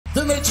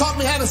Then they taught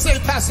me how to say,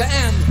 Pastor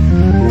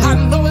Ann, I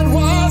know it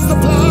was the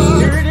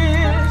blood. Here it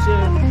is,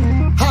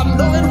 yeah. I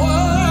know it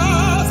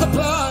was the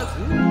blood.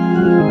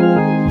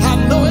 I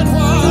know it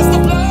was the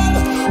blood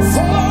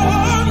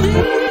for me.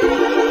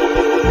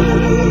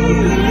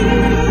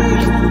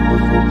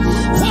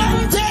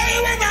 One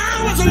day when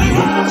I was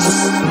lost,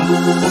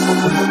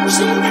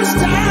 Jesus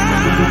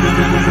died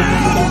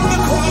on the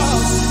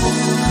cross.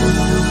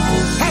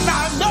 And I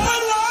know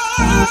it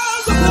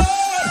was the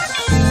blood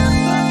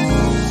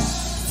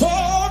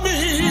for me.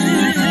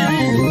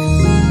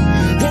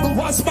 It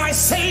was my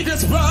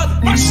Savior's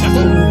blood, my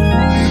shepherd.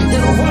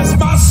 It was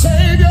my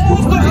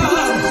Savior's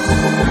blood.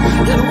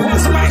 It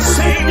was my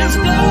Savior's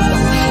blood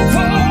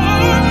for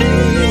me.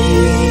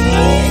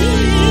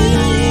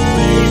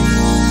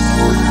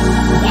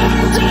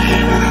 One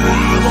day when I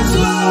was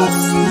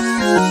lost,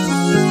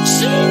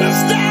 Jesus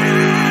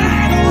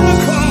died on the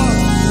cross.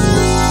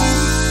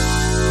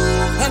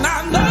 And I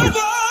know it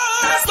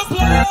was the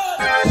blood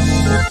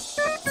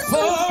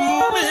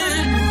for me.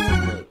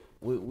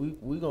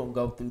 We gonna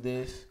go through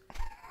this.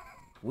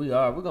 We're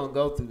gonna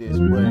go through this,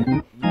 but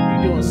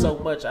you're doing so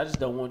much. I just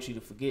don't want you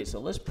to forget.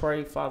 So let's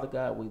pray. Father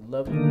God, we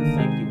love you. We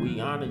thank you. We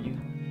honor you.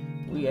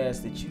 We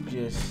ask that you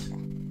just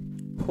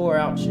pour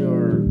out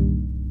your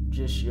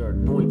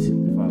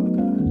anointing, Father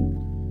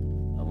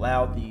God.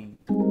 Allow the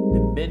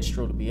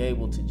minstrel to be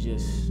able to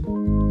just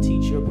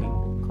teach your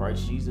people. In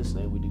Christ Jesus'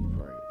 name we do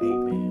pray.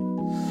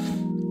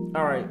 Amen.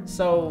 All right,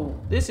 so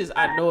this is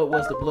I Know It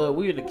Was the Blood.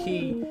 We're in the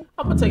key.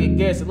 I'm gonna take a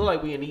guess. It look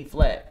like we in E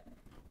flat.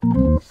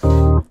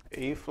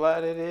 E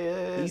flat it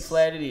is. E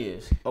flat it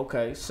is.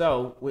 Okay,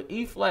 so with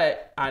E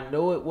flat, I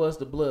Know It Was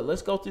the Blood.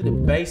 Let's go through the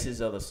bases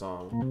of the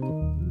song.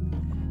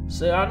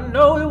 Say, I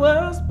know it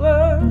was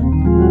blood.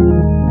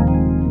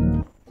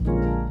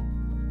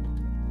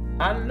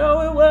 I know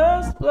it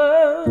was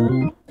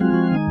blood.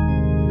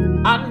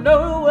 I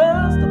know it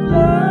was the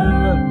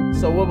blood.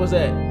 So what was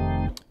that?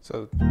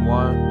 So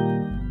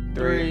 1,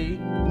 3,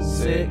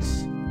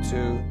 6,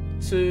 2.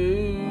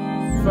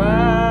 2,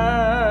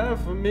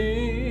 5 for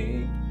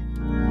me.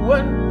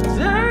 One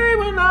day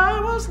when I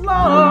was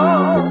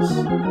lost.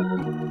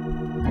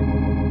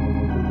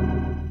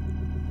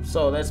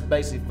 So that's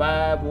basically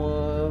 5,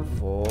 1,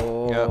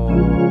 4. Yep.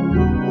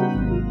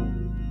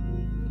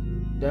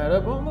 Died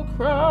up on the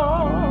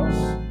cross.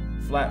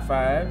 Flat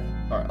 5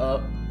 or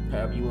up,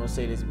 however you want to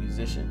say it as a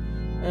musician.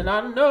 And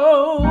I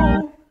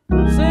know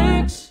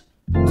 6,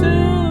 2,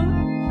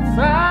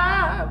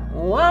 5,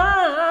 1.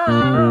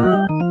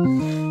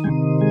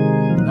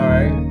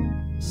 Alright.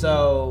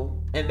 So,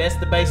 and that's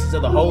the basis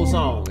of the whole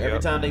song every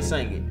time they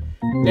sing it.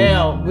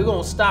 Now, we're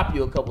going to stop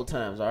you a couple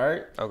times,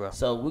 alright? Okay.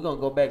 So, we're going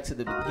to go back to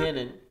the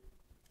beginning.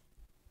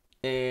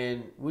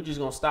 And we're just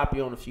going to stop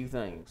you on a few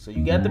things. So,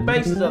 you got the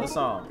basis of the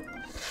song.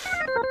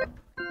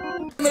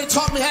 They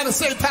taught me how to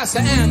say, Pastor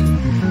Ann,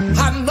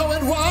 I know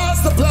it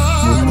was the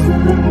blood.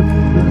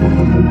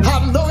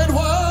 I know it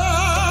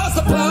was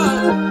the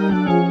blood.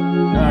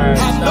 Alright, I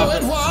know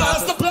stop it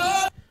was the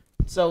blood.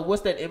 So,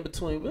 what's that in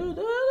between?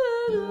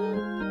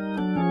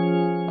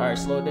 Alright,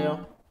 slow it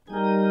down.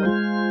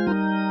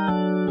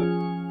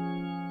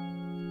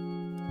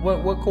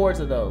 What chords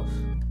are those?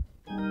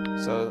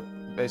 So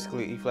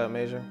basically E flat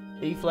major.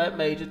 E flat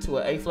major to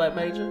an A flat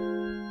major?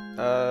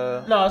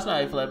 No, it's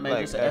not A flat major,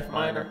 Like it's an F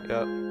minor.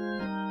 Yep.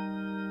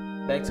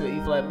 Back to an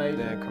E flat major.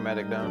 Then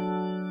chromatic down.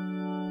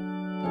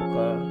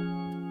 Okay.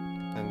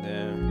 And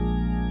then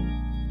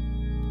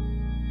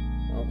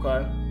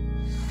Okay.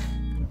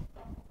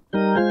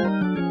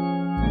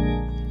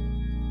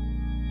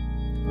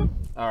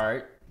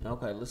 Alright.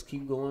 Okay, let's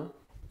keep going.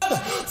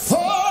 For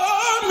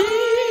me.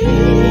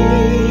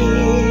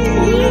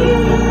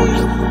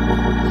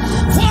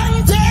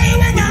 One day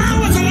when I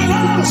was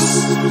lost.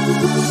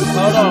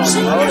 Hold on.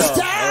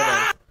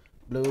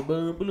 Blue,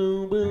 boom,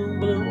 boom, boom,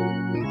 boom.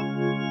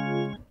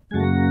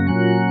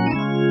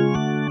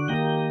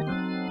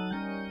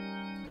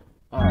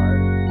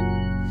 Alright.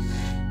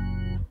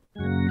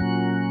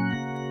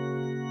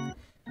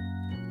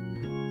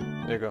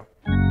 there you go.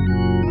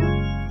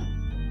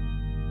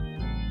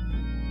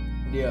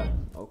 Yeah,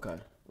 okay.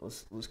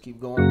 Let's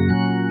keep going.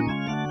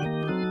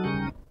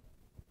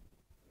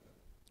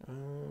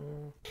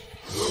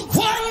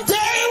 One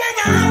day when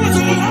I was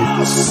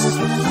lost,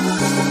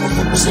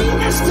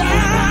 Jesus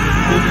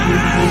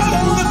died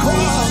on the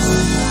cross.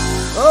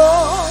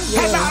 Oh,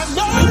 yeah. And I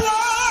know it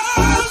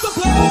was the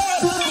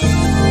blood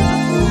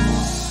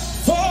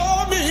for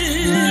me.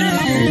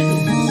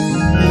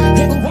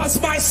 It was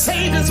my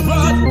Savior's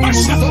blood, my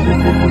shepherd.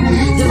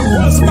 It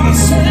was my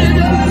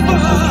Savior's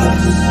blood.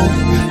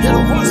 It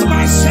was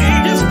my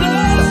Savior's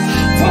blood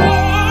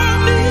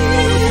for me.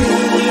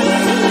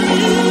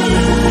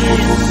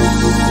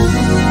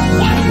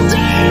 One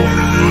day when I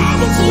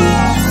was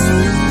lost,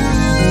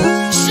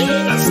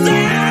 Jesus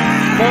died.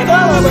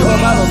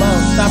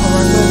 Stop it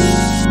right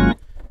there.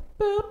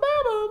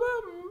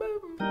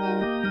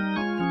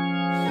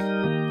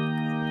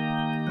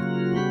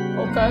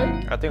 Okay.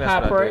 I think that's high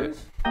what praise.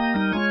 You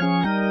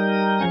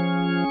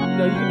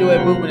know, you can do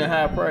that movement in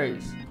high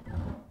praise.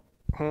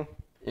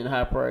 in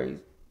high praise.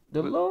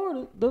 The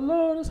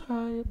Lord is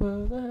high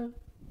above the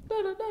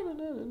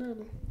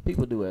heavens.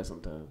 People do that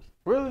sometimes.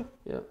 Really?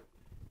 Yeah.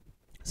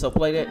 So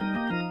play that.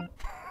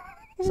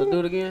 So do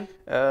it again.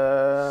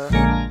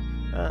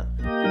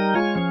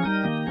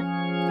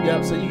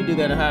 Yep. So you can do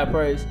that in high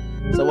praise.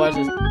 So watch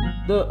this.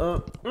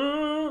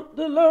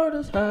 The Lord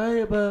is high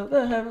above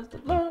the heavens.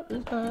 The Lord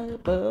is high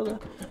above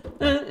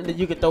the. And then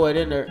you can throw it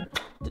in there.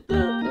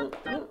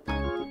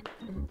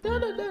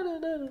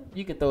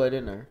 You can throw it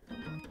in there.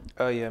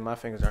 Oh yeah, my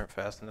fingers aren't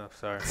fast enough.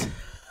 Sorry.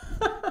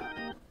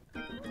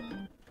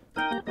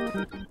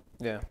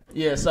 Yeah.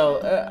 Yeah, so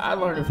I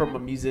learned it from a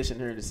musician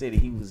here in the city.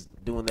 He was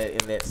doing that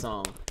in that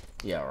song.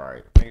 Yeah,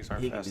 right. Fingers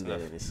aren't He can fast do that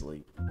enough. in his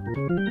sleep.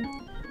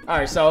 All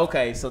right, so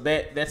okay, so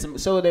that's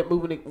show that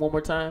moving it one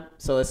more time.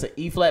 So it's an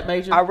E flat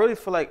major. I really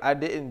feel like I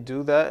didn't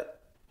do that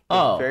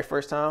Oh. the very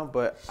first time,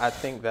 but I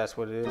think that's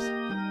what it is.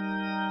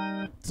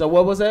 So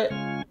what was that?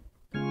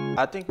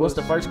 I think. What's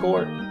the first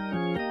chord?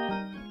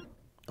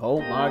 Oh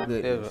my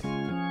goodness.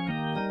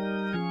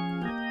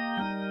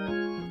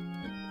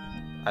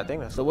 I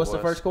think that's. So what what's it the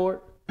was. first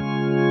chord?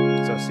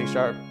 So C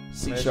sharp.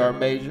 C major, sharp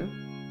major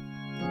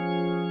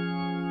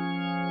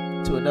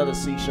to another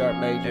C sharp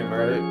major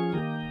inverted,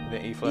 inverted,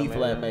 then E flat. E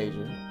flat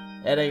major.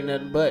 That ain't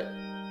nothing but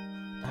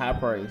high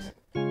praise.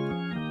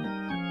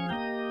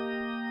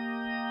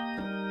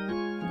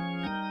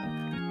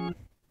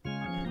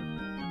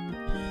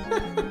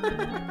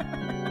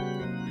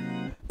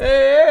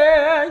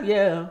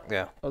 Yeah.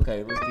 Yeah.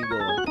 Okay, let's keep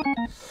going.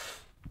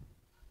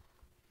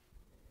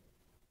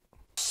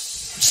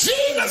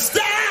 Jesus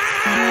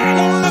died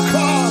on the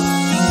cross,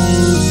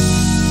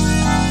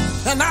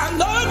 and I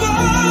know it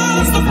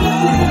was the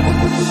blood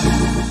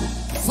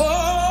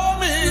for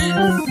me.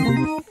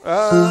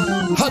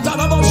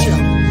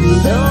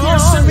 They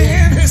pierced him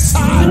in his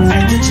side.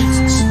 Thank you,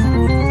 Jesus.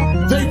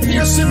 They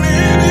pierced him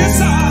in his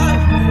side.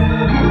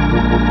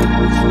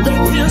 They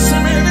pierced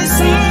him in his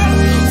side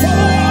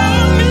for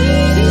me.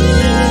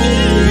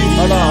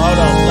 Hold on.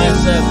 Flat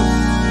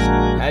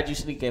 7. How'd you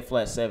sneak that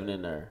flat 7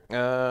 in there?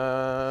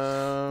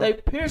 They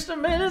pierced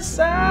him in his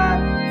side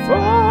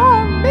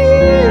for me.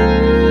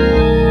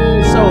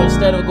 So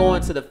instead of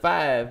going to the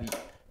 5,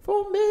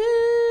 for me.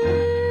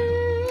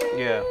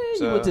 Yeah. You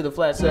So went to the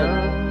flat 7.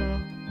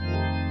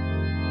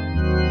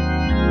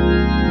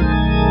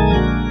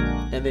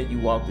 And then you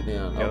walked it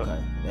down. Yep. Okay.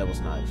 That was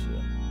nice,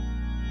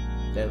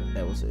 yeah.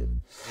 That was it.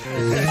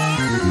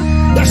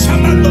 The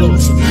shaman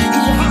knows he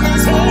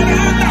has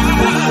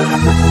all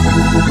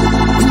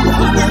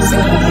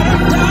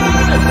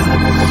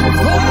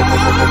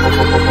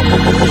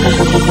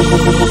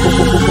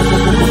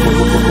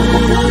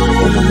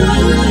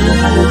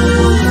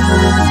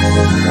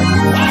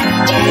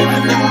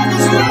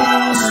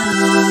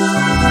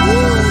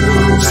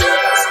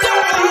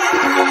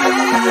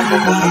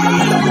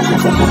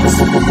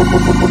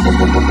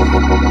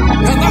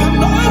and I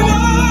know it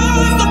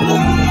was the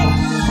blood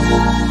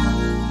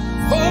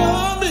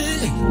for me.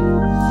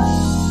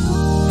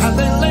 And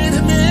they laid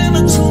him in a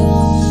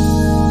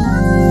tomb.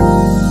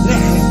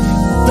 Yeah,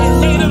 they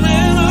laid him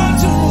in a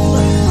tomb.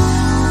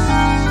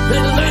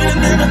 They laid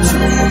him in a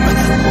tomb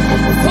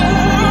for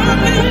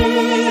me.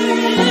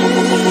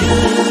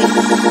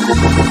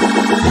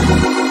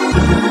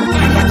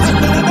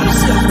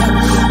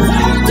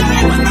 One day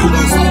when I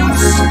was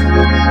lost,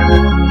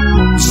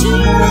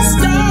 Jesus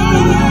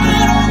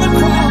died on the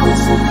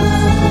cross,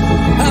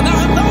 and I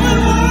know it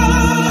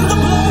was the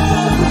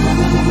blood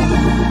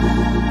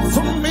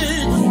for me.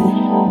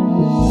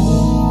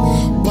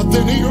 But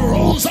then he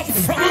rose up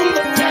from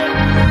the dead.